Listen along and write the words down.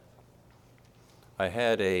I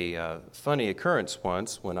had a funny occurrence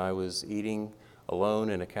once when I was eating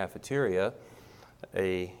alone in a cafeteria.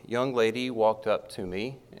 A young lady walked up to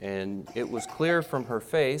me, and it was clear from her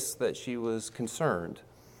face that she was concerned.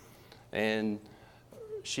 And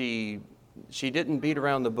she didn't beat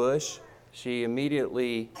around the bush. She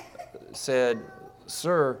immediately said,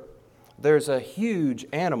 "Sir, there's a huge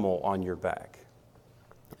animal on your back."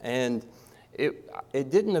 And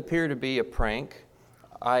it didn't appear to be a prank.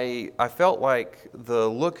 I felt like the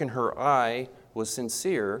look in her eye was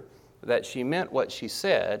sincere, that she meant what she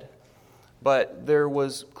said, but there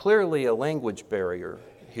was clearly a language barrier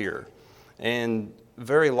here. And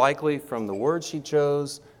very likely from the words she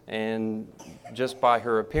chose and just by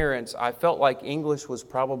her appearance, I felt like English was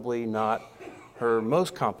probably not her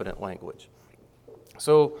most competent language.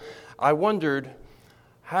 So I wondered,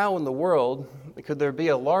 how in the world could there be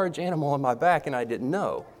a large animal on my back and I didn't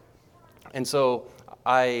know? And so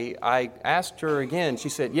I asked her again. She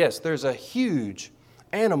said, "Yes, there's a huge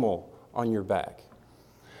animal on your back."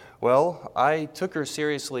 Well, I took her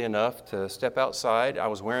seriously enough to step outside. I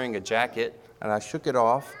was wearing a jacket, and I shook it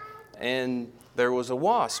off, and there was a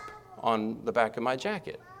wasp on the back of my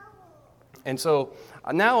jacket. And so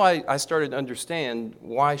now I started to understand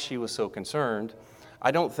why she was so concerned. I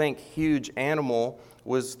don't think huge animal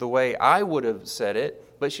was the way I would have said it,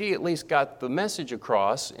 but she at least got the message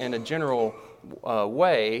across in a general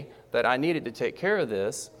way that I needed to take care of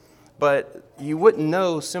this. But you wouldn't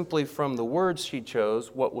know simply from the words she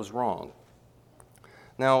chose what was wrong.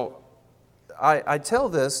 Now, I tell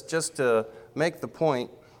this just to make the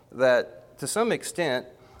point that to some extent,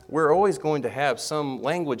 we're always going to have some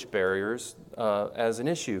language barriers as an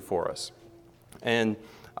issue for us. And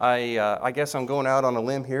I guess I'm going out on a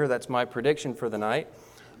limb here. That's my prediction for the night.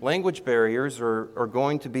 Language barriers are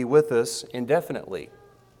going to be with us indefinitely.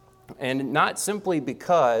 And not simply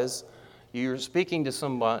because you're speaking to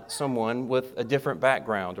someone with a different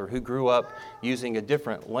background or who grew up using a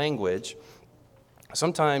different language.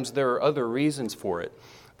 Sometimes there are other reasons for it.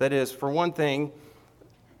 That is, for one thing,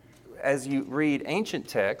 as you read ancient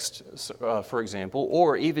texts, for example,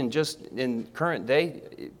 or even just in current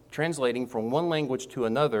day, translating from one language to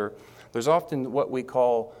another, there's often what we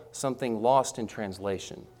call something lost in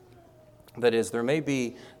translation. That is, there may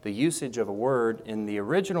be the usage of a word in the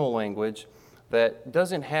original language that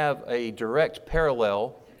doesn't have a direct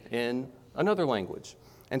parallel in another language.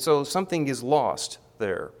 And so something is lost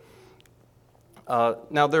there.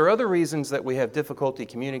 Now, there are other reasons that we have difficulty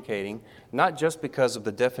communicating, not just because of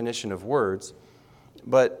the definition of words,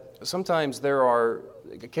 but sometimes there are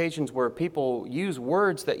occasions where people use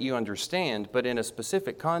words that you understand, but in a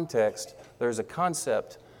specific context, there's a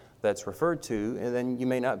concept that's referred to, and then you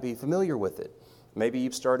may not be familiar with it. Maybe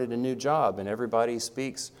you've started a new job and everybody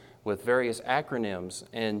speaks with various acronyms,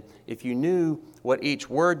 and if you knew what each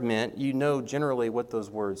word meant, you know generally what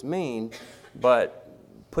those words mean, but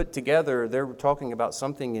put together, they're talking about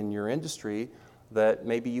something in your industry that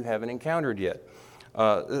maybe you haven't encountered yet.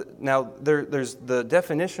 Now, there's the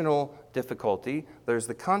definitional difficulty, there's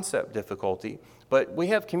the concept difficulty, but we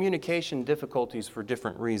have communication difficulties for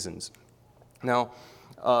different reasons. Now,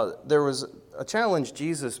 there was a challenge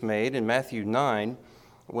Jesus made in Matthew 9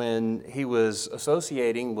 when he was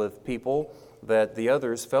associating with people that the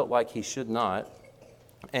others felt like he should not.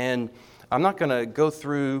 And I'm not going to go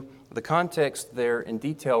through the context there in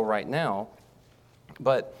detail right now,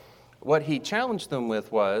 but what he challenged them with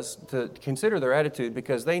was to consider their attitude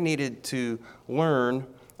because they needed to learn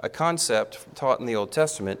a concept taught in the Old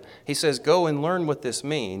Testament. He says, "Go and learn what this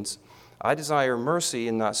means. I desire mercy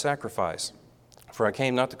and not sacrifice, for I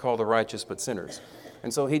came not to call the righteous but sinners."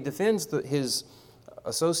 And so he defends his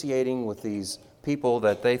associating with these people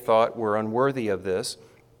that they thought were unworthy of this.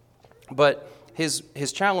 But his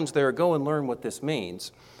challenge there, go and learn what this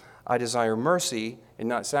means. I desire mercy and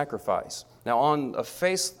not sacrifice. Now, on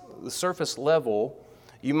the surface level,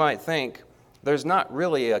 you might think there's not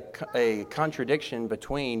really a contradiction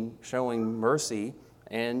between showing mercy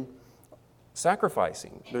and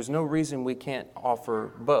sacrificing. There's no reason we can't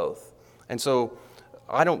offer both. And so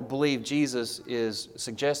I don't believe Jesus is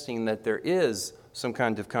suggesting that there is some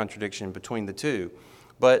kind of contradiction between the two.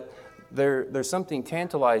 But there's something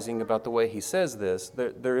tantalizing about the way he says this.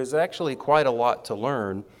 There is actually quite a lot to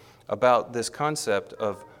learn about this concept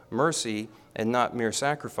of mercy and not mere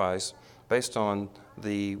sacrifice based on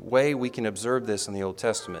the way we can observe this in the Old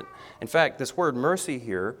Testament. In fact, this word mercy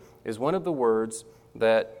here is one of the words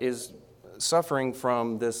that is suffering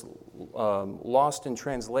from this lost in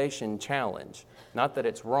translation challenge. Not that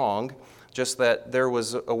it's wrong, just that there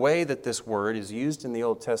was a way that this word is used in the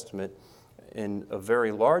Old Testament in a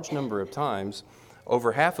very large number of times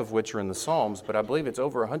over half of which are in the Psalms, but I believe it's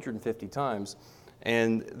over 150 times.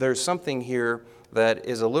 And there's something here that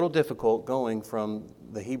is a little difficult going from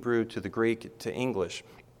the Hebrew to the Greek to English.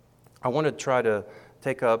 I want to try to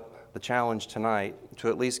take up the challenge tonight to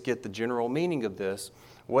at least get the general meaning of this,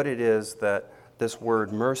 what it is that this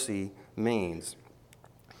word mercy means.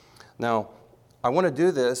 Now, I want to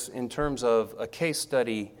do this in terms of a case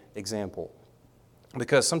study example,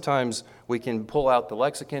 because sometimes we can pull out the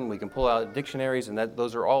lexicon, we can pull out dictionaries, and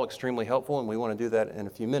those are all extremely helpful, and we want to do that in a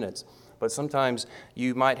few minutes. But sometimes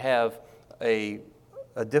you might have a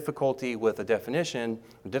difficulty with a definition,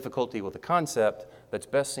 a difficulty with a concept that's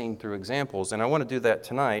best seen through examples. And I want to do that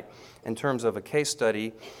tonight in terms of a case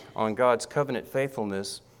study on God's covenant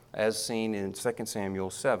faithfulness as seen in 2 Samuel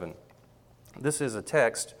 7. This is a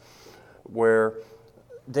text where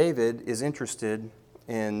David is interested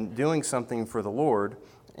in doing something for the Lord,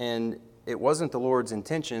 and it wasn't the Lord's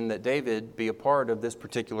intention that David be a part of this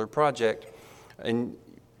particular project. And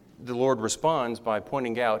the Lord responds by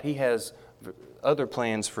pointing out he has other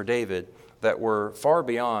plans for David that were far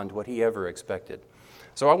beyond what he ever expected.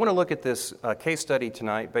 So I want to look at this case study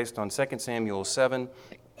tonight based on 2 Samuel 7.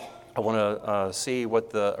 I want to see what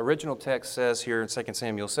the original text says here in 2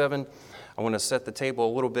 Samuel 7. I want to set the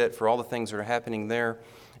table a little bit for all the things that are happening there.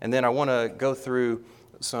 And then I want to go through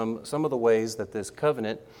some of the ways that this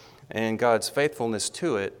covenant and God's faithfulness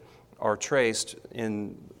to it are traced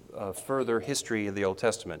in further history of the Old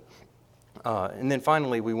Testament. And then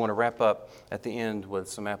finally, we want to wrap up at the end with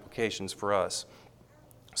some applications for us.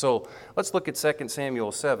 So let's look at 2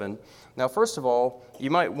 Samuel 7. Now, first of all, you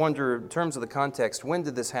might wonder, in terms of the context, when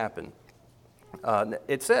did this happen?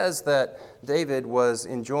 It says that David was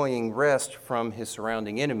enjoying rest from his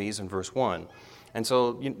surrounding enemies in verse 1. And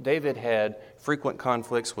so David had frequent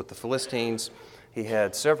conflicts with the Philistines. He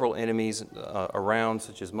had several enemies around,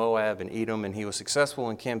 such as Moab and Edom, and he was successful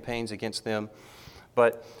in campaigns against them.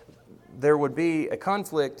 But there would be a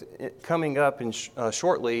conflict coming up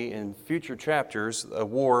shortly in future chapters, a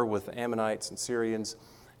war with Ammonites and Syrians,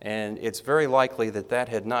 and it's very likely that that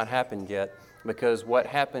had not happened yet, because what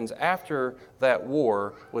happens after that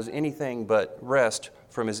war was anything but rest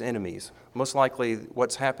from his enemies. Most likely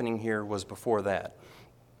what's happening here was before that.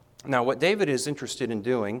 Now, what David is interested in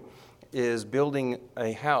doing is building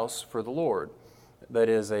a house for the Lord, that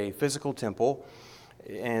is a physical temple.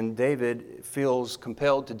 And David feels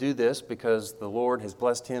compelled to do this because the Lord has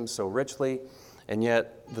blessed him so richly, and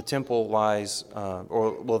yet the temple lies,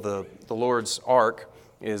 the Lord's ark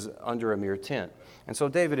is under a mere tent. And so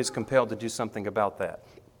David is compelled to do something about that.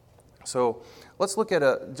 So let's look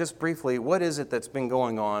at just briefly, what is it that's been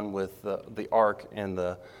going on with the ark and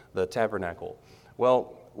the tabernacle?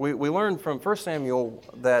 Well, we learned from 1 Samuel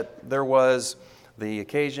that there was the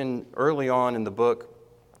occasion early on in the book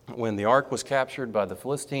when the ark was captured by the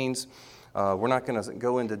Philistines. We're not going to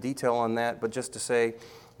go into detail on that, but just to say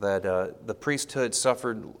that the priesthood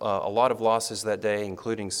suffered a lot of losses that day,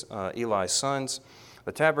 including Eli's sons.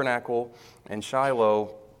 The tabernacle and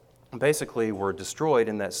Shiloh basically were destroyed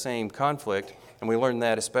in that same conflict, and we learned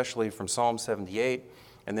that especially from Psalm 78,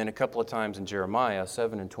 and then a couple of times in Jeremiah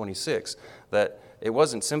 7 and 26, that it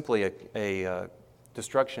wasn't simply a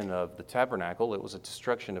destruction of the tabernacle, it was a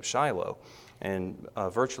destruction of Shiloh. And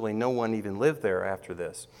virtually no one even lived there after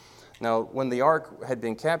this. Now, when the ark had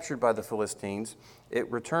been captured by the Philistines,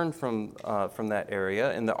 it returned from that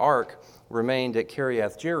area, and the ark remained at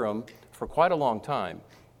Kiriath-Jearim for quite a long time.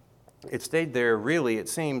 It stayed there, really, it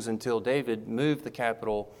seems, until David moved the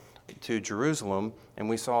capital to Jerusalem, and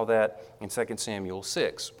we saw that in 2 Samuel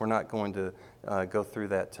 6. We're not going to go through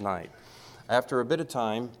that tonight. After a bit of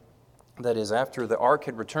time, that is, after the ark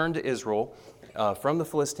had returned to Israel from the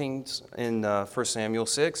Philistines in 1 Samuel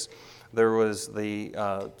 6, there was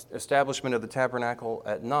the establishment of the tabernacle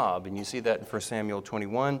at Nob, and you see that in 1 Samuel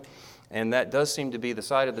 21, and that does seem to be the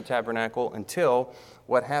site of the tabernacle until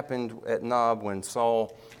what happened at Nob when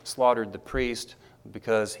Saul slaughtered the priest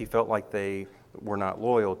because he felt like they were not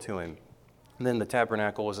loyal to him. And then the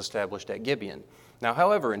tabernacle was established at Gibeon. Now,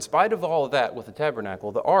 however, in spite of all of that with the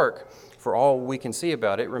tabernacle, the ark, for all we can see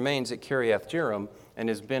about it, remains at Kiriath-Jearim and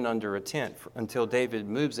has been under a tent until David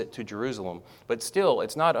moves it to Jerusalem. But still,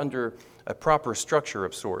 it's not under a proper structure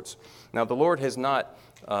of sorts. Now, the Lord has not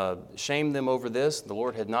shamed them over this. The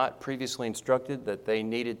Lord had not previously instructed that they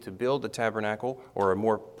needed to build a tabernacle or a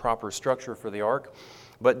more proper structure for the ark.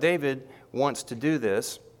 But David wants to do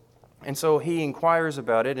this, and so he inquires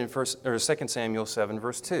about it in 2 Samuel 7,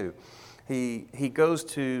 verse 2. He goes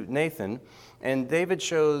to Nathan, and David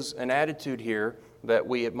shows an attitude here that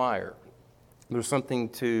we admire. There's something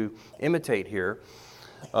to imitate here.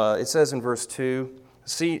 It says in verse 2,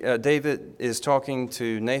 David is talking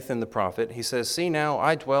to Nathan the prophet. He says, "See now,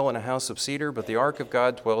 I dwell in a house of cedar, but the ark of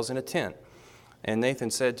God dwells in a tent." And Nathan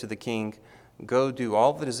said to the king, "Go do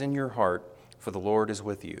all that is in your heart, for the Lord is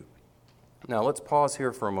with you." Now let's pause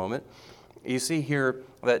here for a moment. You see here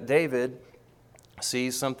that David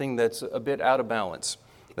sees something that's a bit out of balance,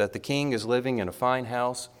 that the king is living in a fine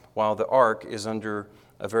house while the ark is under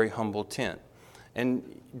a very humble tent.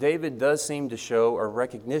 And David does seem to show a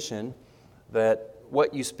recognition that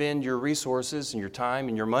what you spend your resources and your time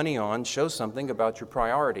and your money on shows something about your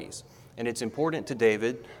priorities. And it's important to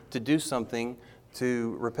David to do something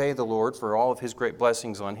to repay the Lord for all of his great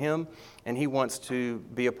blessings on him, and he wants to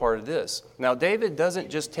be a part of this. Now, David doesn't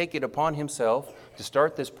just take it upon himself to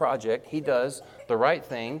start this project. He does the right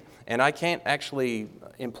thing, and I can't actually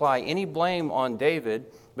imply any blame on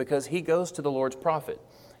David because he goes to the Lord's prophet,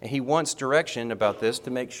 and he wants direction about this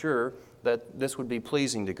to make sure that this would be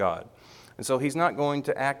pleasing to God. And so he's not going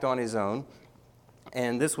to act on his own.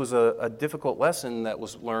 And this was a difficult lesson that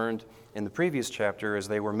was learned in the previous chapter as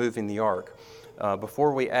they were moving the ark.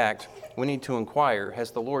 Before we act, we need to inquire, has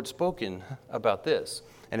the Lord spoken about this?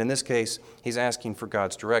 And in this case, he's asking for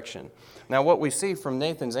God's direction. Now, what we see from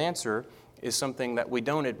Nathan's answer is something that we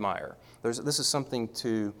don't admire. This is something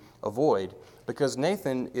to avoid, because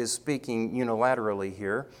Nathan is speaking unilaterally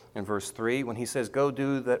here in verse 3 when he says, "Go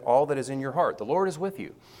do all that is in your heart. The Lord is with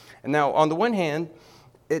you." And now, on the one hand,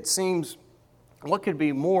 it seems, what could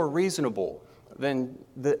be more reasonable than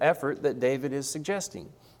the effort that David is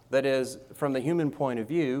suggesting? That is, from the human point of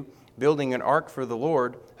view, building an ark for the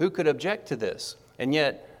Lord, who could object to this? And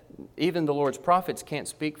yet, even the Lord's prophets can't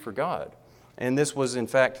speak for God. And this was, in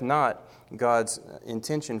fact, not God's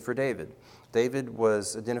intention for David. David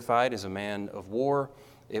was identified as a man of war.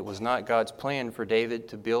 It was not God's plan for David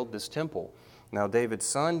to build this temple. Now, David's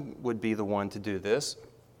son would be the one to do this,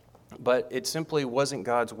 but it simply wasn't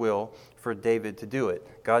God's will for David to do it.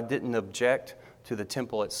 God didn't object to the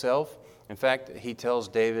temple itself. In fact, he tells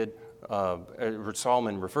David,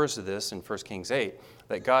 Solomon refers to this in 1 Kings 8,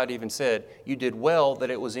 that God even said, "You did well that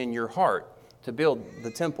it was in your heart to build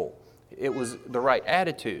the temple." It was the right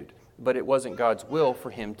attitude, but it wasn't God's will for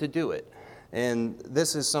him to do it. And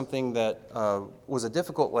this is something that was a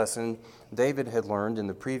difficult lesson David had learned in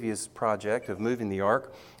the previous project of moving the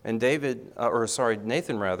ark. And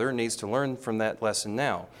Nathan needs to learn from that lesson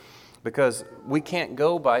now, because we can't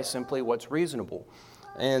go by simply what's reasonable.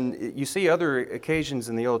 And you see other occasions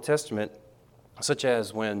in the Old Testament, such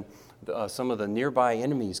as when some of the nearby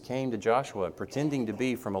enemies came to Joshua pretending to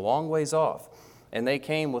be from a long ways off, and they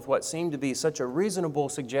came with what seemed to be such a reasonable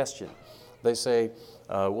suggestion. They say,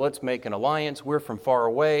 let's make an alliance. We're from far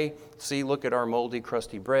away. See, look at our moldy,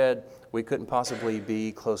 crusty bread. We couldn't possibly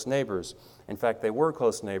be close neighbors. In fact, they were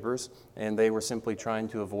close neighbors, and they were simply trying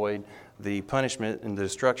to avoid the punishment and the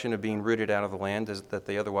destruction of being rooted out of the land that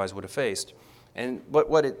they otherwise would have faced. And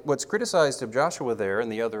what's criticized of Joshua there and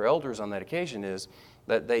the other elders on that occasion is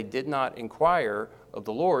that they did not inquire of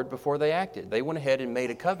the Lord before they acted. They went ahead and made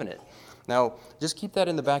a covenant. Now, just keep that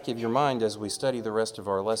in the back of your mind as we study the rest of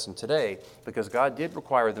our lesson today, because God did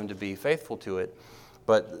require them to be faithful to it,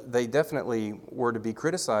 but they definitely were to be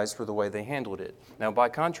criticized for the way they handled it. Now, by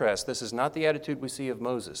contrast, this is not the attitude we see of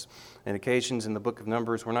Moses. In occasions in the book of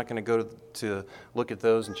Numbers, we're not going to go to look at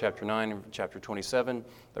those in chapter 9 and chapter 27.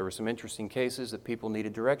 There were some interesting cases that people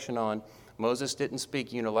needed direction on. Moses didn't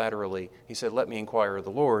speak unilaterally. He said, "Let me inquire of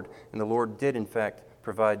the Lord," and the Lord did, in fact,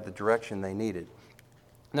 provide the direction they needed.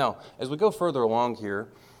 Now, as we go further along here,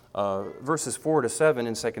 verses 4 to 7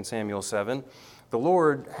 in 2 Samuel 7, the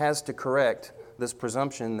Lord has to correct this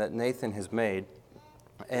presumption that Nathan has made.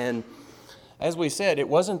 And as we said, it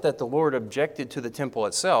wasn't that the Lord objected to the temple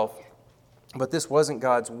itself, but this wasn't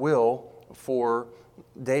God's will for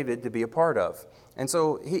David to be a part of. And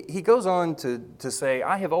so he goes on to say,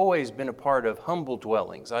 "I have always been a part of humble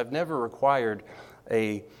dwellings. I've never required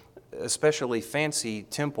a especially fancy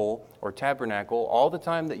temple or tabernacle all the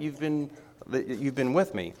time that you've been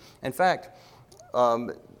with me." In fact,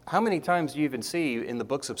 how many times do you even see in the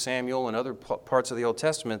books of Samuel and other parts of the Old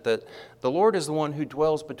Testament that the Lord is the one who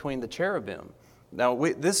dwells between the cherubim? Now,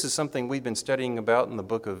 this is something we've been studying about in the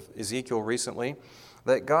book of Ezekiel recently,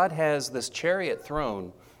 that God has this chariot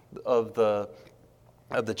throne of the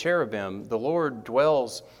cherubim. The Lord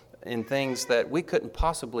dwells in things that we couldn't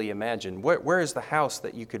possibly imagine. Where is the house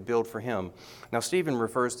that you could build for him? Now, Stephen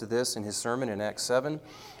refers to this in his sermon in Acts 7,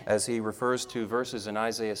 as he refers to verses in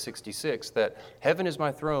Isaiah 66, that heaven is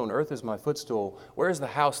my throne, earth is my footstool. Where is the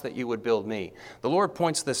house that you would build me? The Lord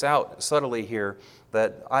points this out subtly here,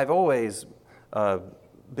 that I've always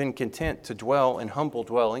been content to dwell in humble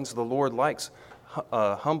dwellings. The Lord likes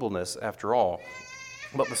humbleness, after all.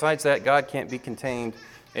 But besides that, God can't be contained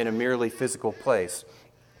in a merely physical place.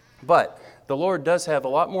 But the Lord does have a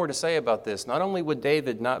lot more to say about this. Not only would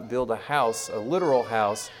David not build a house, a literal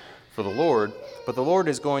house for the Lord, but the Lord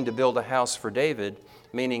is going to build a house for David,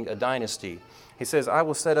 meaning a dynasty. He says, I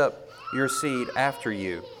will set up your seed after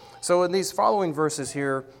you. So in these following verses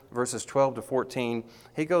here, verses 12 to 14,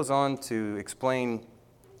 he goes on to explain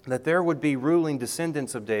that there would be ruling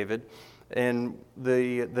descendants of David, and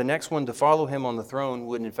the next one to follow him on the throne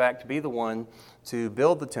would in fact be the one to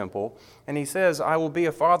build the temple. And he says, I will be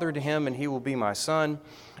a father to him, and he will be my son.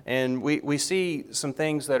 And we see some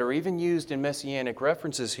things that are even used in messianic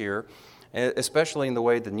references here, especially in the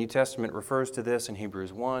way the New Testament refers to this in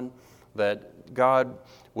Hebrews 1, that God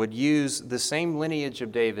would use the same lineage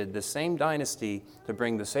of David, the same dynasty, to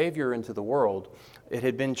bring the Savior into the world. It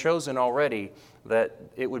had been chosen already that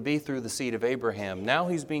it would be through the seed of Abraham. Now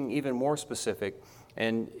he's being even more specific,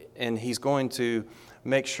 and he's going to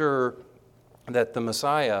make sure that the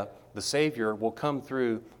Messiah, the Savior, will come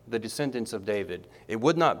through the descendants of David. It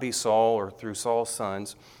would not be Saul or through Saul's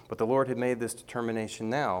sons, but the Lord had made this determination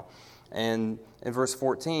now. And in verse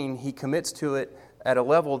 14, he commits to it at a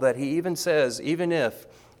level that he even says, even if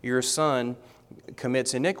your son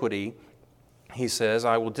commits iniquity, he says,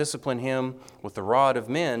 I will discipline him with the rod of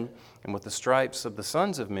men and with the stripes of the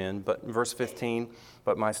sons of men. But in verse 15,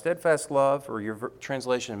 but my steadfast love, or your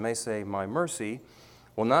translation may say, my mercy,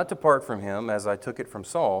 will not depart from him as I took it from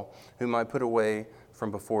Saul, whom I put away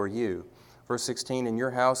from before you. Verse 16, and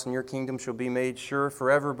your house and your kingdom shall be made sure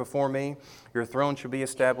forever before me. Your throne shall be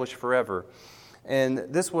established forever. And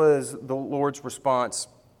this was the Lord's response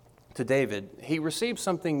to David. He received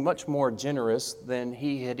something much more generous than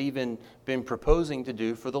he had even been proposing to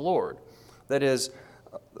do for the Lord. That is,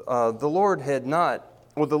 the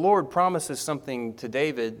Lord promises something to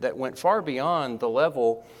David that went far beyond the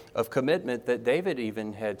level of commitment that David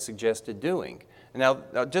even had suggested doing.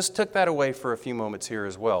 Now, just took that away for a few moments here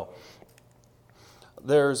as well.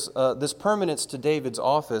 There's this permanence to David's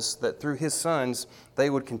office that through his sons, they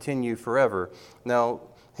would continue forever. Now,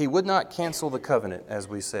 he would not cancel the covenant, as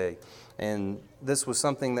we say. And this was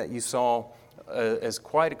something that you saw as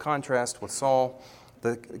quite a contrast with Saul.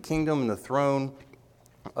 The kingdom and the throne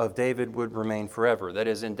of David would remain forever. That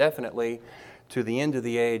is, indefinitely, to the end of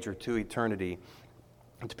the age or to eternity,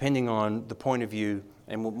 depending on the point of view,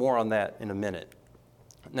 and more on that in a minute.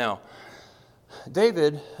 Now,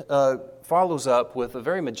 David follows up with a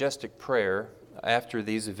very majestic prayer after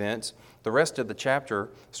these events. The rest of the chapter,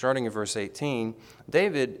 starting in verse 18,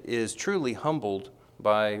 David is truly humbled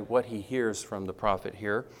by what he hears from the prophet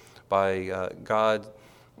here, by God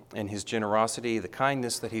and his generosity, the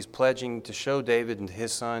kindness that he's pledging to show David and to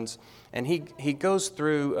his sons. And he goes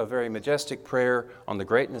through a very majestic prayer on the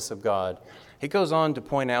greatness of God. He goes on to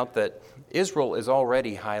point out that Israel is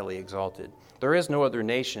already highly exalted. There is no other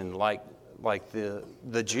nation like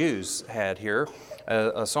the Jews had here.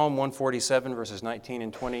 Psalm 147, verses 19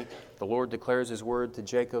 and 20, the Lord declares his word to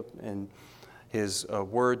Jacob and his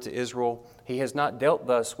word to Israel. He has not dealt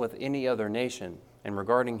thus with any other nation, and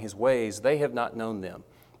regarding his ways, they have not known them.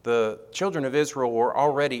 The children of Israel were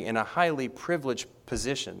already in a highly privileged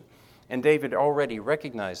position, and David already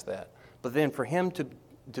recognized that. But then for him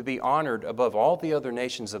to be honored above all the other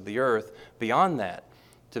nations of the earth, beyond that,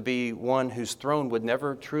 to be one whose throne would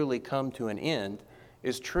never truly come to an end,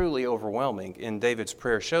 is truly overwhelming, and David's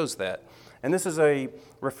prayer shows that. And this is a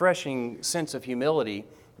refreshing sense of humility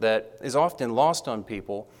that is often lost on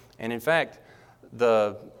people. And in fact,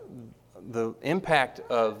 the impact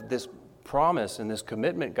of this promise and this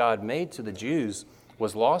commitment God made to the Jews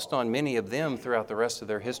was lost on many of them throughout the rest of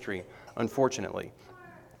their history, unfortunately.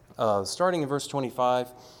 Starting in verse 25,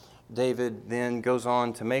 David then goes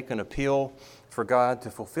on to make an appeal for God to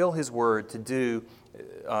fulfill his word, to do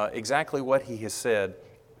exactly what he has said.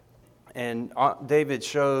 And David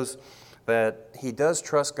shows that he does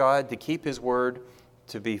trust God to keep his word,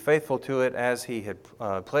 to be faithful to it as he had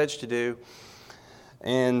pledged to do.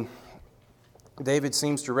 And David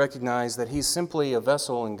seems to recognize that he's simply a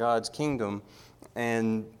vessel in God's kingdom,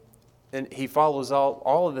 and he follows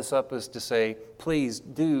all of this up as to say, please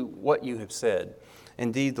do what you have said.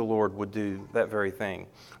 Indeed, the Lord would do that very thing.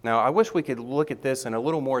 Now, I wish we could look at this in a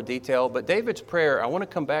little more detail, but David's prayer, I want to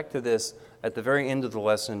come back to this at the very end of the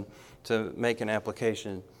lesson to make an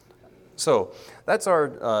application. So, that's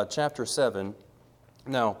our chapter 7.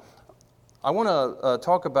 Now, I want to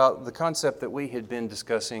talk about the concept that we had been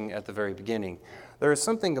discussing at the very beginning. There is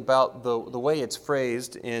something about the way it's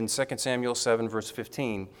phrased in 2 Samuel 7, verse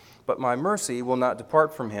 15. But my mercy will not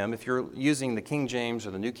depart from him. If you're using the King James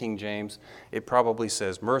or the New King James, it probably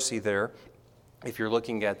says mercy there. If you're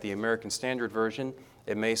looking at the American Standard Version,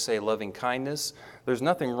 It may say loving kindness. There's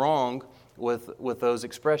nothing wrong with those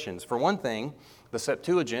expressions. For one thing, the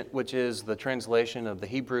Septuagint, which is the translation of the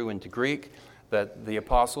Hebrew into Greek that the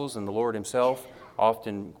apostles and the Lord himself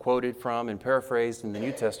often quoted from and paraphrased in the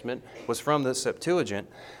New Testament, was from the Septuagint.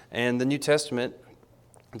 And the New Testament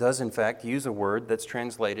does in fact use a word that's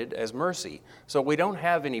translated as mercy. So we don't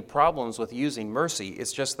have any problems with using mercy.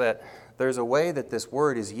 It's just that there's a way that this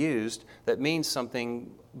word is used that means something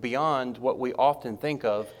beyond what we often think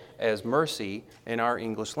of as mercy in our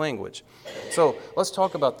English language. So let's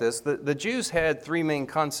talk about this. The Jews had three main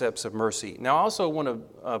concepts of mercy. Now I also want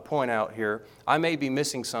to point out here, I may be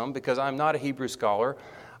missing some because I'm not a Hebrew scholar.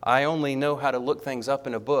 I only know how to look things up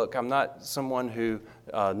in a book. I'm not someone who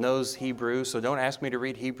knows Hebrew, so don't ask me to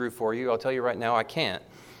read Hebrew for you. I'll tell you right now, I can't.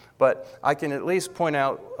 But I can at least point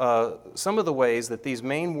out some of the ways that these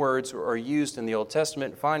main words are used in the Old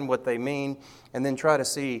Testament, find what they mean, and then try to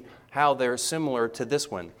see how they're similar to this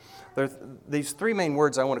one. These three main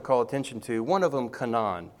words I want to call attention to. One of them,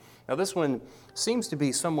 kanan. Now this one seems to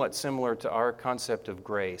be somewhat similar to our concept of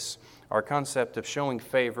grace, our concept of showing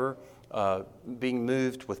favor, being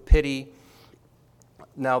moved with pity.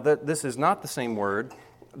 Now, this is not the same word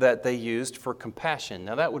that they used for compassion.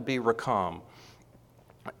 Now, that would be rakam.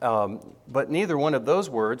 But neither one of those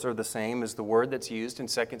words are the same as the word that's used in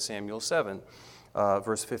 2 Samuel 7,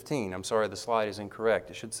 verse 15. I'm sorry, the slide is incorrect.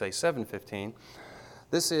 It should say 7:15.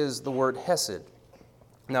 This is the word hesed.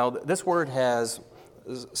 Now, this word has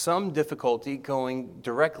some difficulty going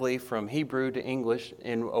directly from Hebrew to English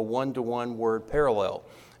in a one-to-one word parallel.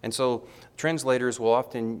 And so translators will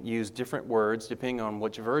often use different words depending on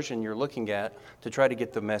which version you're looking at to try to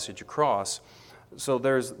get the message across. So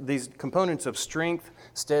there's these components of strength,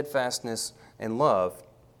 steadfastness, and love.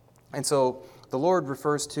 And so the Lord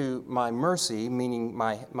refers to my mercy, meaning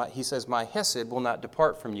he says, my hesed will not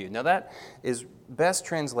depart from you. Now that is best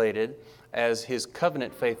translated as his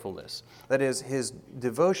covenant faithfulness. That is his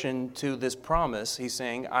devotion to this promise. He's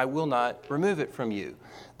saying, I will not remove it from you.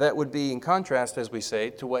 That would be in contrast, as we say,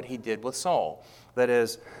 to what he did with Saul. That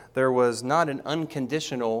is, there was not an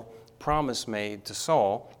unconditional promise made to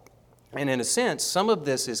Saul. And in a sense, some of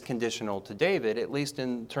this is conditional to David, at least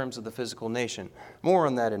in terms of the physical nation. More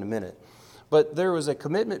on that in a minute. But there was a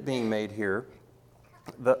commitment being made here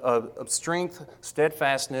of strength,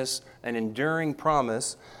 steadfastness, and enduring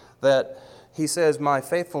promise that he says, my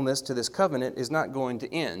faithfulness to this covenant is not going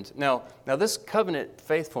to end. Now this covenant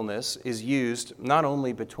faithfulness is used not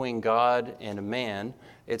only between God and a man,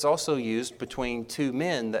 it's also used between two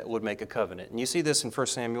men that would make a covenant. And you see this in 1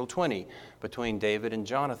 Samuel 20, between David and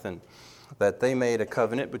Jonathan, that they made a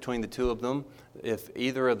covenant between the two of them. If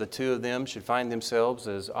either of the two of them should find themselves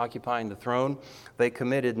as occupying the throne, they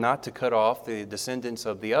committed not to cut off the descendants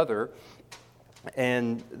of the other.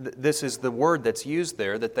 And this is the word that's used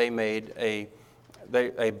there, that they made a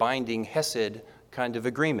binding hesed kind of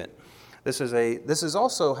agreement. This is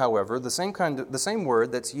also, however, the same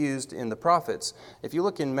word that's used in the prophets. If you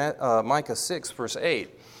look in Micah 6, verse 8,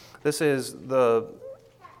 this is the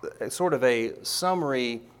sort of a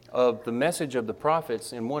summary of the message of the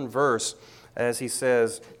prophets in one verse, as he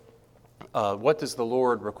says, what does the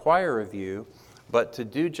Lord require of you but to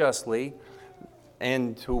do justly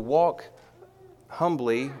and to walk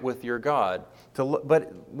humbly with your God.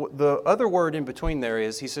 But the other word in between there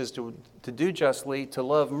is, he says to do justly, to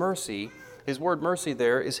love mercy. His word mercy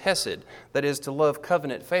there is hesed, that is to love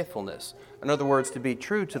covenant faithfulness. In other words, to be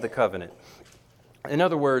true to the covenant. In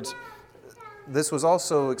other words, this was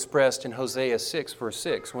also expressed in Hosea 6, verse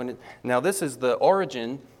 6. Now this is the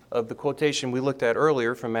origin of the quotation we looked at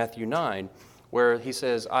earlier from Matthew 9, where he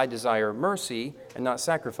says, I desire mercy and not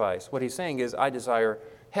sacrifice. What he's saying is, I desire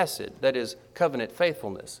hesed, that is covenant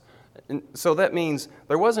faithfulness. And so that means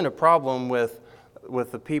there wasn't a problem with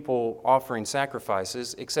the people offering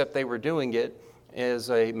sacrifices, except they were doing it as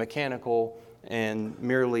a mechanical and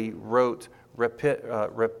merely rote,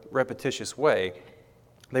 repetitious way.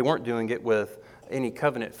 They weren't doing it with any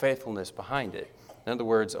covenant faithfulness behind it. In other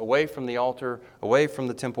words, away from the altar, away from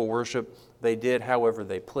the temple worship, they did however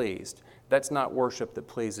they pleased. That's not worship that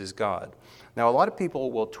pleases God. Now, a lot of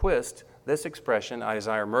people will twist this expression, I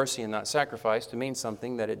desire mercy and not sacrifice, to mean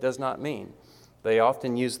something that it does not mean. They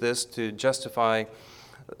often use this to justify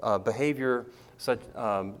behavior such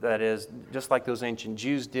that is just like those ancient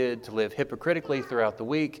Jews did, to live hypocritically throughout the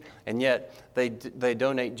week, and yet they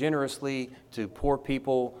donate generously to poor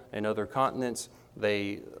people in other continents.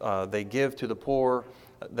 They give to the poor.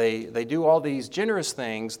 They do all these generous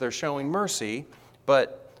things. They're showing mercy,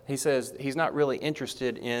 but he says he's not really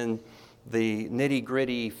interested in the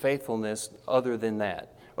nitty-gritty faithfulness other than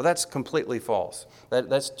that. Well, that's completely false.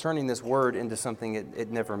 That's turning this word into something it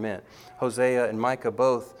never meant. Hosea and Micah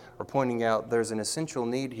both are pointing out there's an essential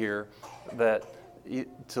need here that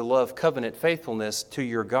to love covenant faithfulness to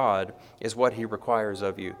your God is what he requires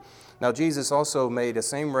of you. Now, Jesus also made a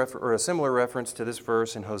similar reference to this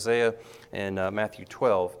verse in Hosea and Matthew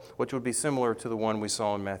 12, which would be similar to the one we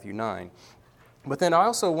saw in Matthew 9. But then I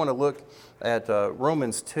also want to look at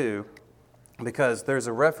Romans 2, because there's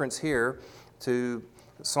a reference here to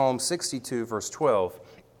Psalm 62, verse 12.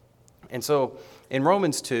 And so in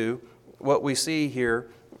Romans 2, what we see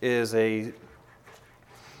here is a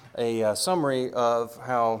summary of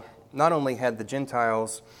how not only had the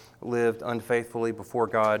Gentiles lived unfaithfully before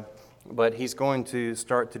God, but he's going to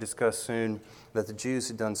start to discuss soon that the Jews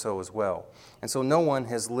had done so as well. And so no one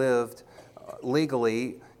has lived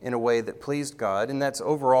legally in a way that pleased God, and that's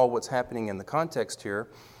overall what's happening in the context here.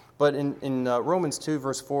 But in Romans 2,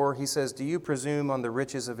 verse 4, he says, "Do you presume on the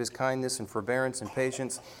riches of his kindness and forbearance and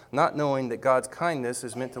patience, not knowing that God's kindness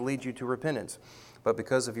is meant to lead you to repentance? But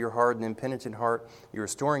because of your hard and impenitent heart, you are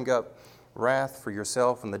storing up wrath for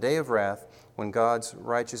yourself on the day of wrath, when God's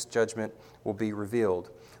righteous judgment will be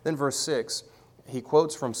revealed." Then verse 6, he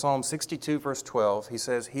quotes from Psalm 62, verse 12. He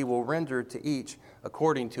says, "He will render to each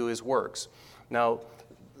according to his works." Now,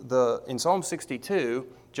 in Psalm 62,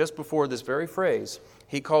 just before this very phrase,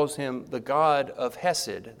 he calls him the God of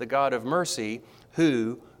Hesed, the God of mercy,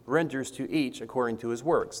 who renders to each according to his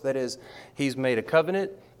works. That is, he's made a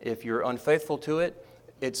covenant. If you're unfaithful to it,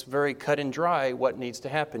 it's very cut and dry what needs to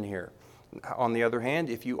happen here. On the other hand,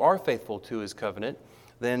 if you are faithful to his covenant,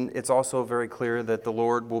 then it's also very clear that the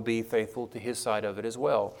Lord will be faithful to his side of it as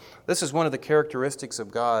well. This is one of the characteristics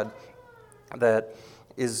of God that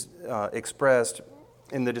is expressed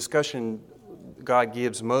in the discussion God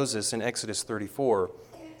gives Moses in Exodus 34.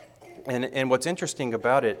 And what's interesting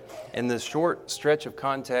about it, in this short stretch of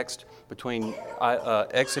context between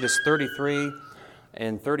Exodus 33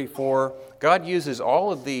 and 34, God uses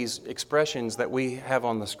all of these expressions that we have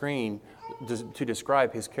on the screen to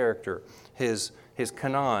describe his character, his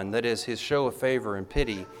kanan, that is his show of favor and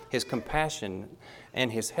pity, his compassion,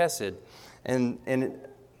 and his hesed. And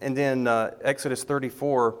then Exodus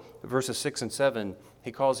 34, verses 6 and 7,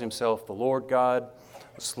 he calls himself the Lord God,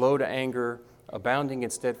 slow to anger, abounding in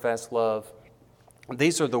steadfast love.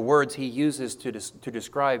 These are the words he uses to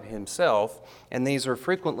describe himself, and these are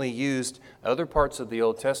frequently used in other parts of the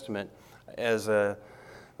Old Testament as a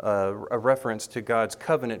reference to God's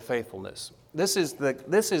covenant faithfulness. This is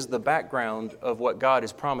the background of what God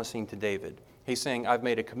is promising to David. He's saying, I've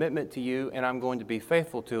made a commitment to you, and I'm going to be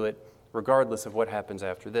faithful to it regardless of what happens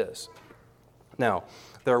after this. Now,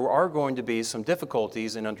 there are going to be some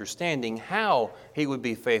difficulties in understanding how he would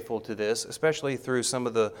be faithful to this, especially through some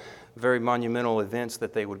of the very monumental events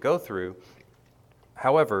that they would go through.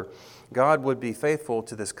 However, God would be faithful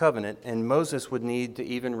to this covenant, and Moses would need to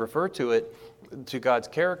even refer to it, to God's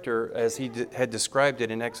character, as he had described it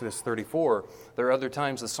in Exodus 34. There are other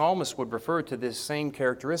times the psalmist would refer to this same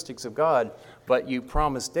characteristics of God, but you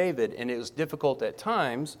promised David, and it was difficult at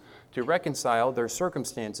times to reconcile their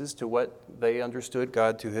circumstances to what they understood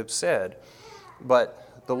God to have said.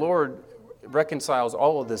 But the Lord reconciles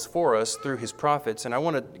all of this for us through his prophets, and I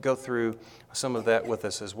want to go through some of that with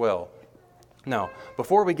us as well. Now,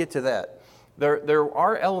 before we get to that, there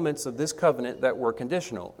are elements of this covenant that were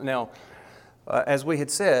conditional. Now, as we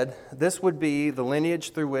had said, this would be the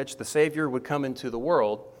lineage through which the Savior would come into the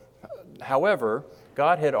world. However,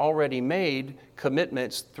 God had already made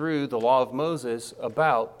commitments through the law of Moses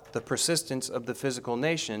about the persistence of the physical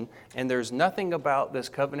nation, and there's nothing about this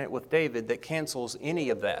covenant with David that cancels any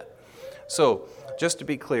of that. So, just to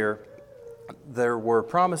be clear, there were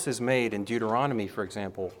promises made in Deuteronomy, for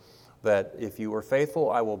example, that if you are faithful,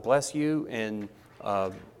 I will bless you, and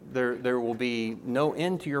there will be no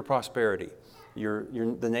end to your prosperity.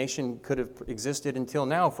 The nation could have existed until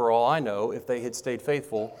now, for all I know, if they had stayed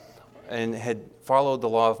faithful and had followed the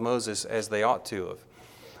law of Moses as they ought to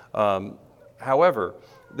have. However,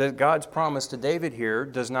 God's promise to David here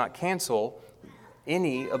does not cancel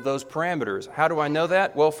any of those parameters. How do I know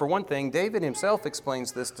that? Well, for one thing, David himself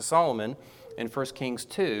explains this to Solomon in 1 Kings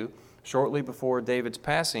 2, shortly before David's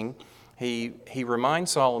passing. He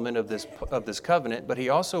reminds Solomon of this covenant, but he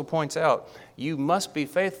also points out, you must be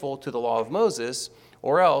faithful to the law of Moses,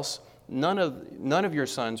 or else none of your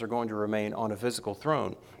sons are going to remain on a physical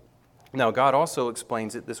throne. Now, God also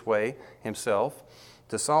explains it this way himself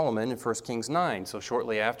to Solomon in 1 Kings 9. So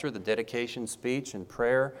shortly after the dedication speech and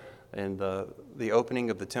prayer and the opening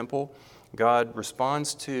of the temple, God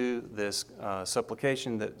responds to this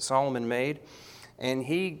supplication that Solomon made, And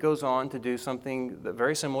he goes on to do something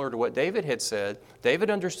very similar to what David had said.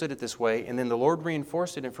 David understood it this way, and then the Lord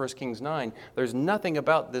reinforced it in 1 Kings 9. There's nothing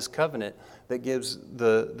about this covenant that gives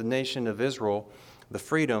the nation of Israel the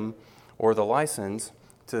freedom or the license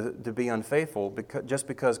to be unfaithful just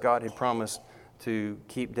because God had promised to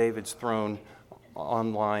keep David's throne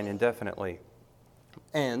online indefinitely.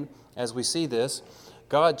 And as we see this,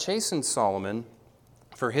 God chastened Solomon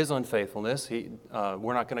for his unfaithfulness.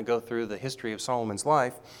 We're not going to go through the history of Solomon's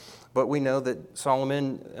life, but we know that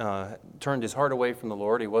Solomon turned his heart away from the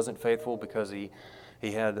Lord. He wasn't faithful because he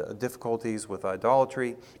had difficulties with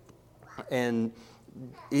idolatry. And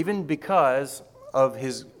even because of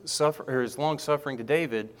his long suffering to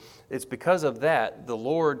David, it's because of that the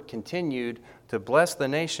Lord continued to bless the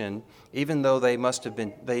nation, even though they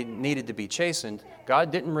needed to be chastened.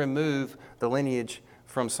 God didn't remove the lineage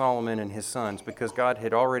from Solomon and his sons because God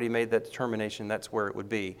had already made that determination that's where it would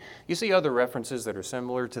be. You see other references that are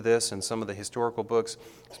similar to this in some of the historical books,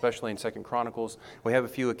 especially in 2 Chronicles. We have a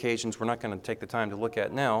few occasions we're not going to take the time to look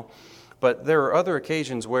at now, but there are other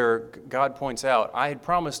occasions where God points out, I had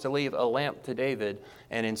promised to leave a lamp to David,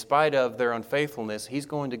 and in spite of their unfaithfulness, he's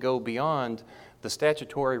going to go beyond the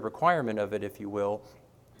statutory requirement of it, if you will,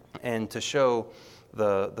 and to show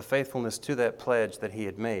the faithfulness to that pledge that he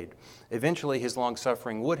had made. Eventually, his long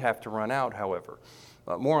suffering would have to run out, however.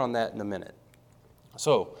 More on that in a minute.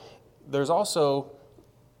 So, there's also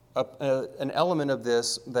an element of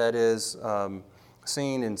this that is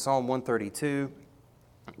seen in Psalm 132.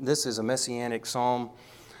 This is a messianic psalm,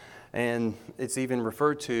 and it's even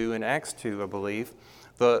referred to in Acts 2, I believe.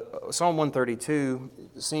 The Psalm 132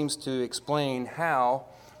 seems to explain how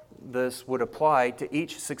this would apply to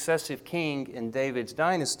each successive king in David's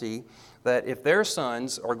dynasty, that if their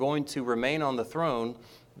sons are going to remain on the throne,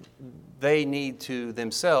 they need to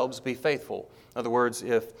themselves be faithful. In other words,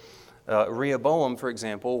 if Rehoboam, for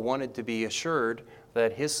example, wanted to be assured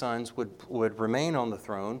that his sons would remain on the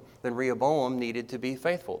throne, then Rehoboam needed to be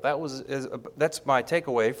faithful. That's my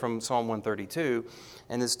takeaway from Psalm 132,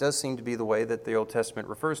 and this does seem to be the way that the Old Testament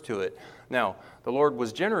refers to it. Now, the Lord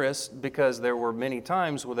was generous because there were many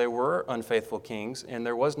times where there were unfaithful kings, and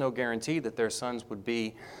there was no guarantee that their sons would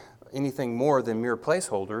be anything more than mere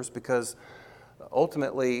placeholders, because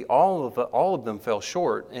ultimately all of them fell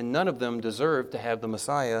short, and none of them deserved to have the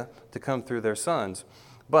Messiah to come through their sons.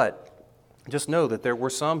 But just know that there were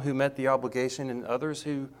some who met the obligation and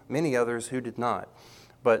many others who did not.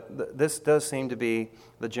 But this does seem to be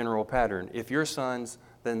the general pattern. If your sons,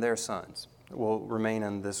 then their sons will remain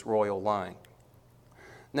in this royal line.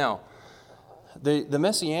 Now, the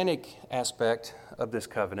messianic aspect of this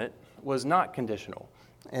covenant was not conditional.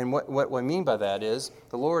 And what I mean by that is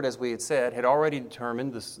the Lord, as we had said, had already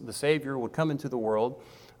determined the Savior would come into the world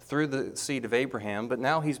through the seed of Abraham, but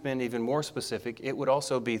now he's been even more specific. It would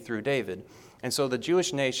also be through David. And so the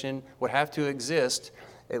Jewish nation would have to exist,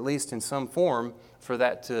 at least in some form, for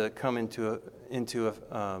that to come into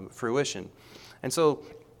fruition. And so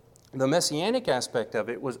the messianic aspect of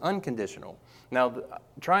it was unconditional. Now,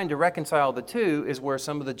 trying to reconcile the two is where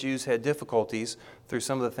some of the Jews had difficulties through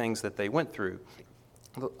some of the things that they went through.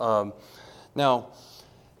 Now,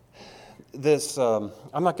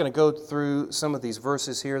 I'm not going to go through some of these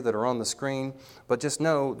verses here that are on the screen, but just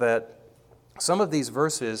know that some of these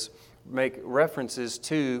verses make references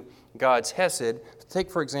to God's hesed. Take,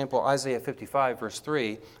 for example, Isaiah 55, verse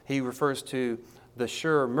 3. He refers to the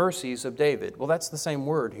sure mercies of David. Well, that's the same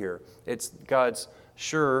word here. It's God's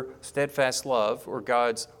sure, steadfast love, or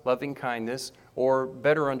God's loving kindness, or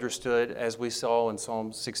better understood, as we saw in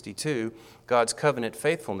Psalm 62, God's covenant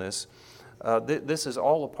faithfulness. This is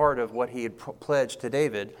all a part of what he had pledged to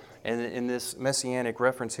David. And in this messianic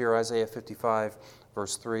reference here, Isaiah 55,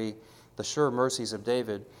 verse 3, the sure mercies of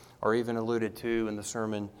David are even alluded to in the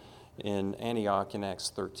sermon in Antioch in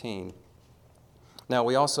Acts 13. Now,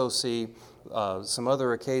 we also see some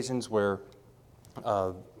other occasions where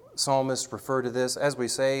psalmists refer to this. As we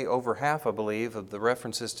say, over half, I believe, of the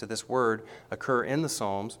references to this word occur in the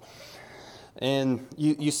Psalms. And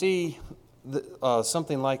you see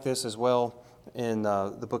something like this as well in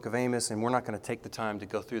the book of Amos, and we're not going to take the time to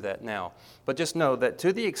go through that now. But just know that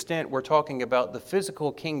to the extent we're talking about the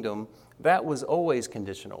physical kingdom, that was always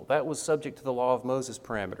conditional. That was subject to the law of Moses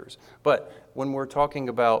parameters. But when we're talking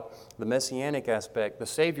about the messianic aspect, the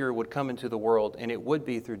Savior would come into the world, and it would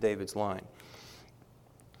be through David's line.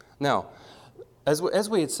 Now, as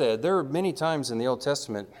we had said, there are many times in the Old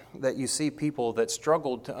Testament that you see people that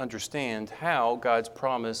struggled to understand how God's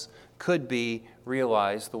promise could be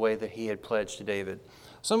realized the way that he had pledged to David.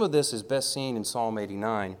 Some of this is best seen in Psalm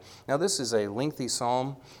 89. Now, this is a lengthy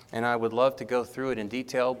psalm, and I would love to go through it in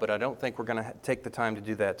detail, but I don't think we're going to take the time to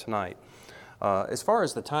do that tonight. As far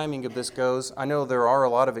as the timing of this goes, I know there are a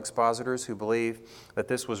lot of expositors who believe that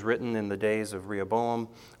this was written in the days of Rehoboam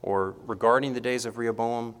or regarding the days of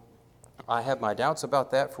Rehoboam. I have my doubts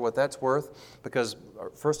about that for what that's worth because,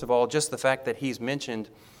 first of all, just the fact that he's mentioned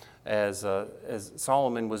as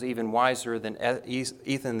Solomon was even wiser than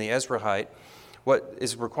Ethan the Ezrahite, what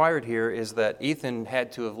is required here is that Ethan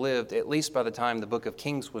had to have lived at least by the time the book of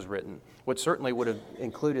Kings was written, which certainly would have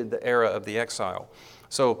included the era of the exile.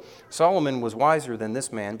 So Solomon was wiser than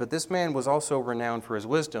this man, but this man was also renowned for his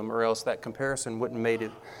wisdom, or else that comparison wouldn't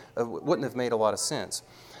have made a lot of sense.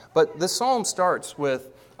 But the psalm starts with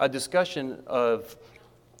a discussion of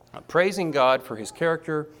praising God for his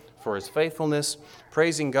character, for his faithfulness,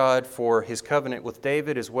 praising God for his covenant with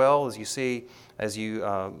David as well, as you see as you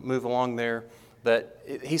move along there, that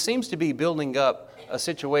he seems to be building up a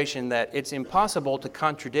situation that it's impossible to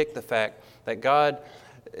contradict the fact that God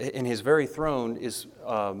in his very throne is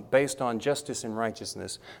based on justice and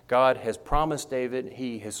righteousness. God has promised David,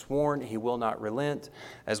 he has sworn he will not relent,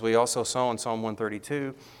 as we also saw in Psalm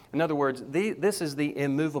 132. In other words, this is the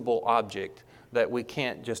immovable object that we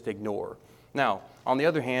can't just ignore. Now, on the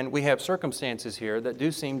other hand, we have circumstances here that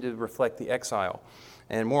do seem to reflect the exile,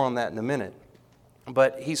 and more on that in a minute.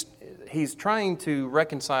 But he's trying to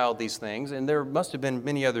reconcile these things, and there must have been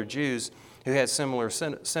many other Jews who had similar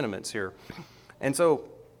sentiments here. And so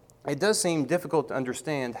it does seem difficult to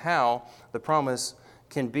understand how the promise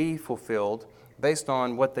can be fulfilled based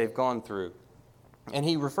on what they've gone through. And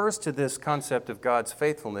he refers to this concept of God's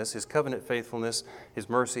faithfulness, his covenant faithfulness, his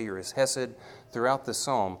mercy, or his hesed, throughout the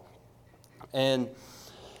psalm. And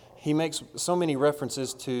he makes so many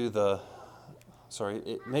references to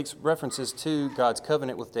it makes references to God's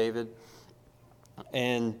covenant with David.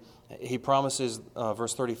 And he promises,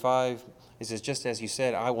 verse 35, he says, just as you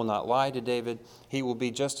said, I will not lie to David. He will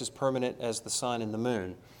be just as permanent as the sun and the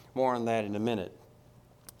moon. More on that in a minute.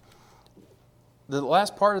 The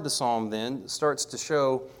last part of the psalm then starts to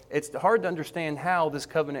show it's hard to understand how this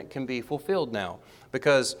covenant can be fulfilled now,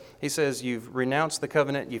 because he says you've renounced the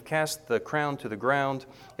covenant, you've cast the crown to the ground.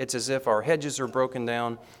 It's as if our hedges are broken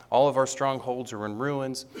down, all of our strongholds are in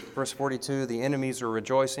ruins. Verse 42, the enemies are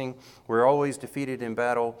rejoicing, we're always defeated in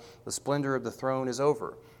battle, the splendor of the throne is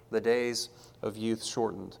over, the days of youth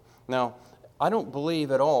shortened. Now, I don't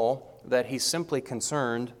believe at all that he's simply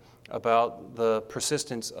concerned about the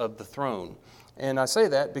persistence of the throne. And I say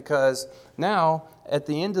that because now, at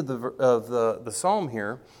the end of the psalm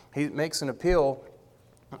here, he makes an appeal.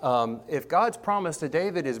 If God's promise to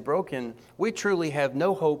David is broken, we truly have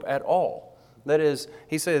no hope at all. That is,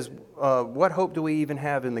 he says, what hope do we even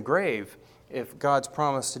have in the grave if God's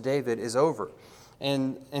promise to David is over?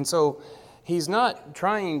 And so he's not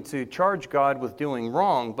trying to charge God with doing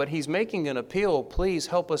wrong, but he's making an appeal. Please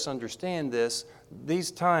help us understand this. These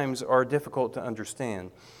times are difficult to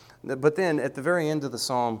understand. But then at the very end of the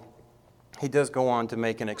psalm, he does go on to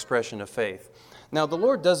make an expression of faith. Now, the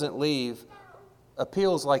Lord doesn't leave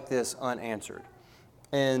appeals like this unanswered.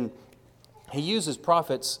 And he uses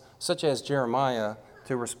prophets such as Jeremiah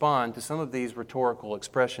to respond to some of these rhetorical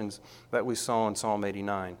expressions that we saw in Psalm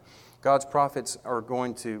 89. God's prophets are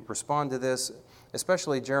going to respond to this,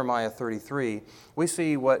 especially Jeremiah 33. We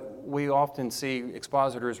see what we often see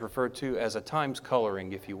expositors refer to as a times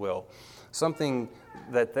coloring, if you will. Something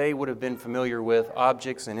that they would have been familiar with,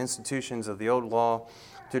 objects and institutions of the old law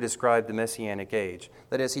to describe the Messianic age.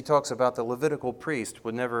 That is, he talks about the Levitical priest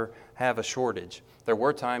would never have a shortage. There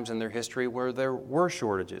were times in their history where there were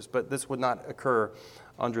shortages, but this would not occur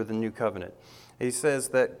under the new covenant. He says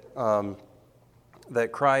that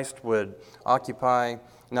Christ would occupy,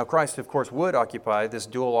 now Christ of course would occupy this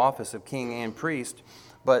dual office of king and priest,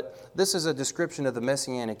 but this is a description of the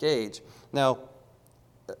Messianic age. Now,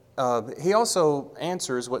 he also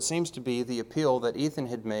answers what seems to be the appeal that Ethan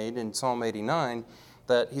had made in Psalm 89,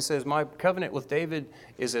 that he says, my covenant with David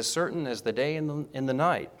is as certain as the day and the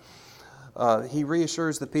night. He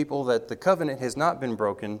reassures the people that the covenant has not been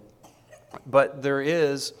broken, but there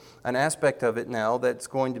is an aspect of it now that's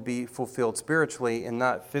going to be fulfilled spiritually and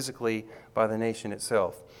not physically by the nation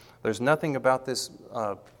itself. There's nothing about this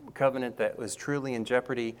covenant that was truly in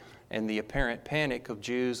jeopardy, and the apparent panic of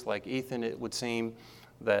Jews like Ethan, it would seem,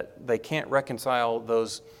 that they can't reconcile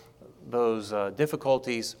those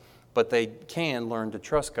difficulties, but they can learn to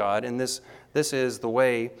trust God. And this is the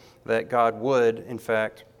way that God would, in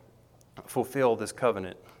fact, fulfill this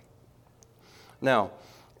covenant. Now,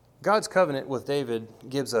 God's covenant with David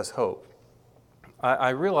gives us hope. I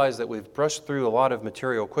realize that we've brushed through a lot of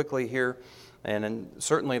material quickly here, And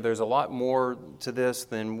certainly there's a lot more to this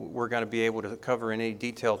than we're going to be able to cover in any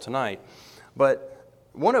detail tonight. But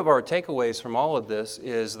one of our takeaways from all of this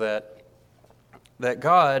is that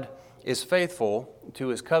God is faithful to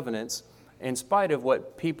His covenants in spite of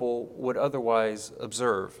what people would otherwise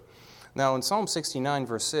observe. Now in Psalm 69,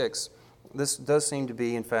 verse 6, this does seem to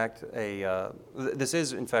be, in fact, this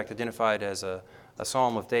is in fact identified as a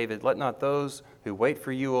psalm of David. Let not those who wait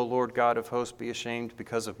for you, O Lord God of hosts, be ashamed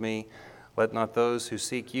because of me. Let not those who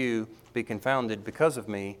seek you be confounded because of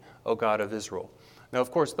me, O God of Israel. Now, of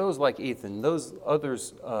course, those like Ethan, those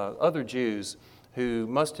other Jews who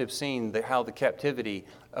must have seen how the captivity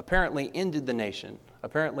apparently ended the nation.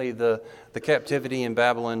 Apparently the captivity in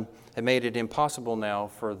Babylon had made it impossible now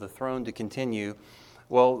for the throne to continue.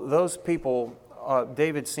 Well, those people,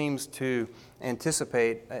 David seems to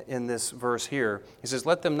anticipate in this verse here. He says,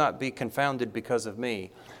 let them not be confounded because of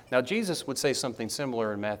me. Now, Jesus would say something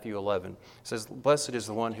similar in Matthew 11. He says, blessed is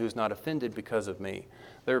the one who is not offended because of me.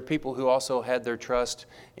 There are people who also had their trust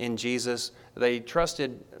in Jesus. They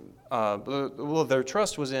trusted, their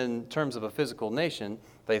trust was in terms of a physical nation.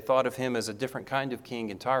 They thought of Him as a different kind of king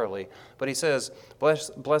entirely. But He says,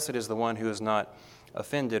 blessed is the one who is not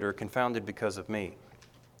offended or confounded because of me.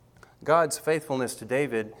 God's faithfulness to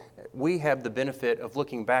David, we have the benefit of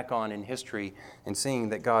looking back on in history and seeing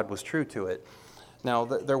that God was true to it. Now,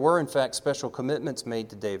 there were, in fact, special commitments made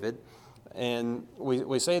to David, and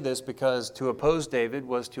we say this because to oppose David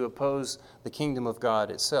was to oppose the kingdom of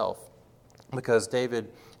God itself, because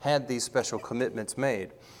David had these special commitments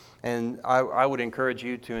made. And I would encourage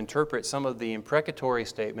you to interpret some of the imprecatory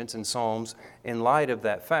statements in Psalms in light of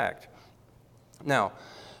that fact. Now,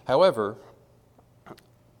 however,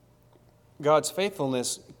 God's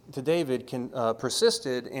faithfulness to David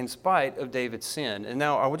persisted in spite of David's sin. And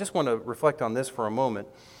now I would just want to reflect on this for a moment.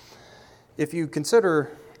 If you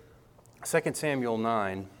consider 2 Samuel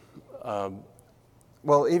 9,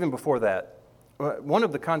 even before that, one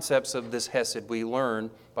of the concepts of this hesed we learn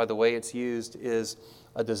by the way it's used is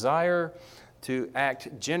a desire to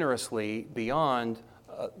act generously beyond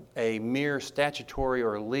a mere statutory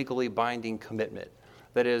or legally binding commitment.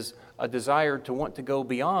 That is, a desire to want to go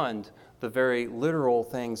beyond the very literal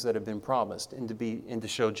things that have been promised and to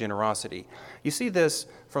show generosity. You see this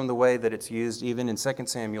from the way that it's used even in 2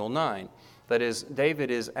 Samuel 9. That is,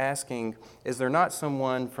 David is asking, is there not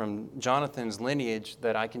someone from Jonathan's lineage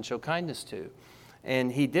that I can show kindness to?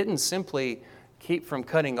 And he didn't simply keep from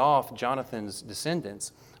cutting off Jonathan's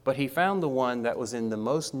descendants, but he found the one that was in the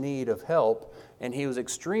most need of help, and he was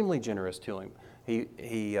extremely generous to him.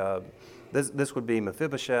 This would be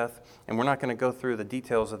Mephibosheth, and we're not going to go through the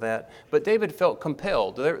details of that. But David felt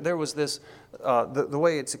compelled. There was this, the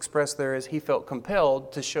way it's expressed there is he felt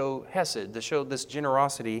compelled to show hesed, to show this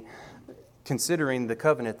generosity, considering the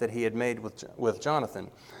covenant that he had made with Jonathan.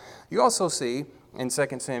 You also see in 2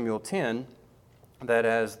 Samuel 10 that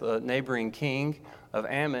as the neighboring king of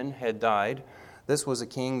Ammon had died, this was a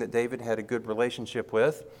king that David had a good relationship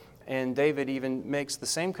with. And David even makes the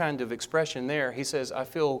same kind of expression there. He says, I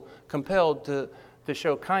feel compelled to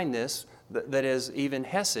show kindness, that is even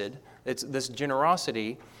hesed. It's this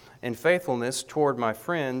generosity and faithfulness toward my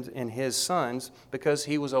friend and his sons because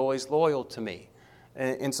he was always loyal to me.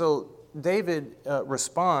 And so David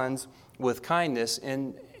responds with kindness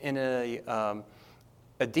in a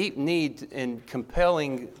deep need and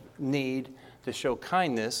compelling need to show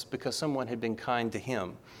kindness because someone had been kind to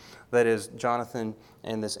him. That is Jonathan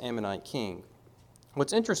and this Ammonite king.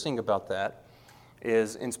 What's interesting about that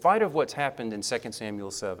is, in spite of what's happened in 2 Samuel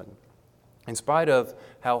 7, in spite of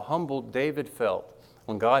how humbled David felt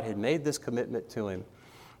when God had made this commitment to him,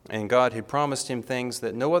 and God had promised him things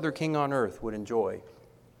that no other king on earth would enjoy,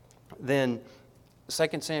 then 2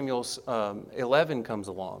 Samuel 11 comes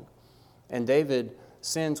along, and David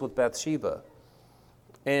sins with Bathsheba.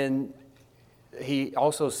 And he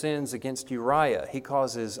also sins against Uriah. He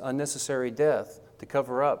causes unnecessary death to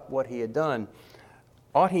cover up what he had done.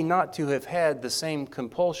 Ought he not to have had the same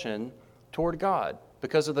compulsion toward God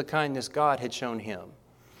because of the kindness God had shown him?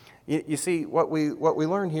 You see, what we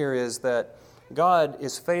learn here is that God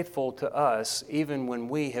is faithful to us even when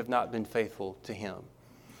we have not been faithful to Him.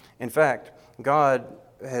 In fact, God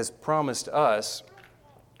has promised us,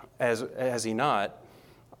 has He not,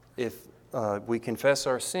 if we confess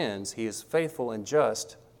our sins, He is faithful and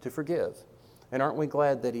just to forgive. And aren't we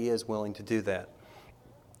glad that He is willing to do that?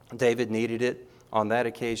 David needed it on that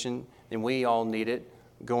occasion, and we all need it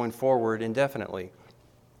going forward indefinitely.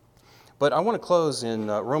 But I want to close in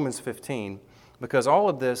Romans 15, because all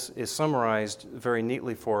of this is summarized very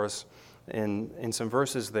neatly for us in some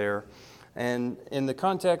verses there. And in the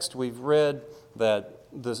context, we've read that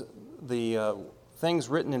the things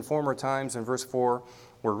written in former times in verse 4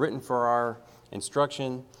 were written for our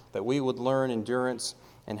instruction, that we would learn endurance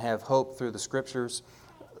and have hope through the Scriptures.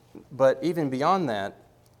 But even beyond that,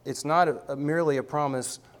 it's not merely a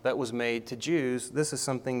promise that was made to Jews. This is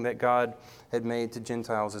something that God had made to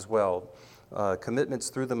Gentiles as well. Commitments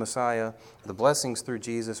through the Messiah, the blessings through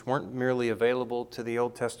Jesus weren't merely available to the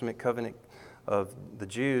Old Testament covenant of the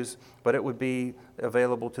Jews, but it would be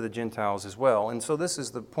available to the Gentiles as well. And so this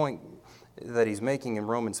is the point that he's making in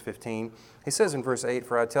Romans 15. He says in verse 8,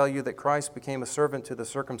 "For I tell you that Christ became a servant to the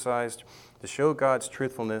circumcised to show God's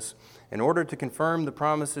truthfulness, in order to confirm the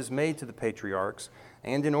promises made to the patriarchs,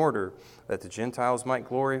 and in order that the Gentiles might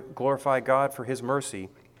glorify God for his mercy.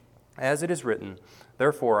 As it is written,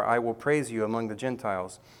 therefore I will praise you among the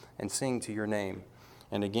Gentiles and sing to your name.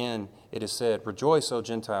 And again it is said, Rejoice, O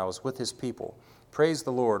Gentiles, with his people. Praise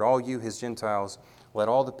the Lord, all you his Gentiles. Let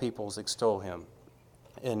all the peoples extol him."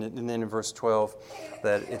 And then in verse 12,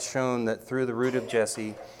 that it's shown that through the root of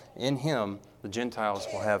Jesse, in him, the Gentiles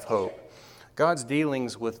will have hope. God's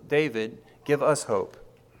dealings with David give us hope.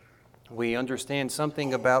 We understand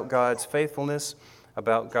something about God's faithfulness,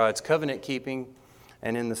 about God's covenant keeping,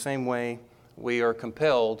 and in the same way, we are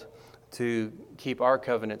compelled to keep our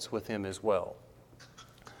covenants with him as well.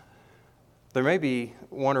 There may be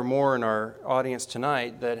one or more in our audience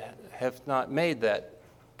tonight that have not made that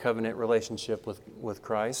covenant relationship with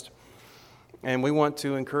Christ, and we want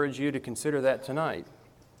to encourage you to consider that tonight.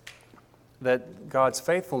 That God's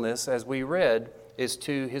faithfulness, as we read, is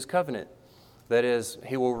to his covenant. That is,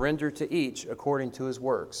 he will render to each according to his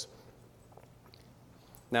works.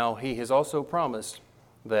 Now, he has also promised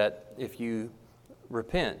that if you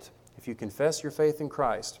repent, if you confess your faith in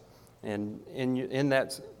Christ, and in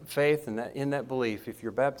that faith and in that belief, if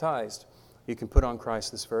you're baptized, you can put on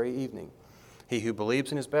Christ this very evening. He who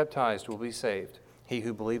believes and is baptized will be saved. He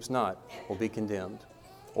who believes not will be condemned.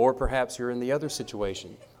 Or perhaps you're in the other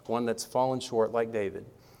situation, one that's fallen short like David.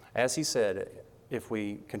 As he said, if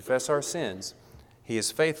we confess our sins, he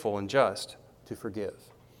is faithful and just to forgive.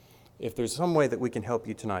 If there's some way that we can help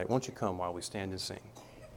you tonight, won't you come while we stand and sing?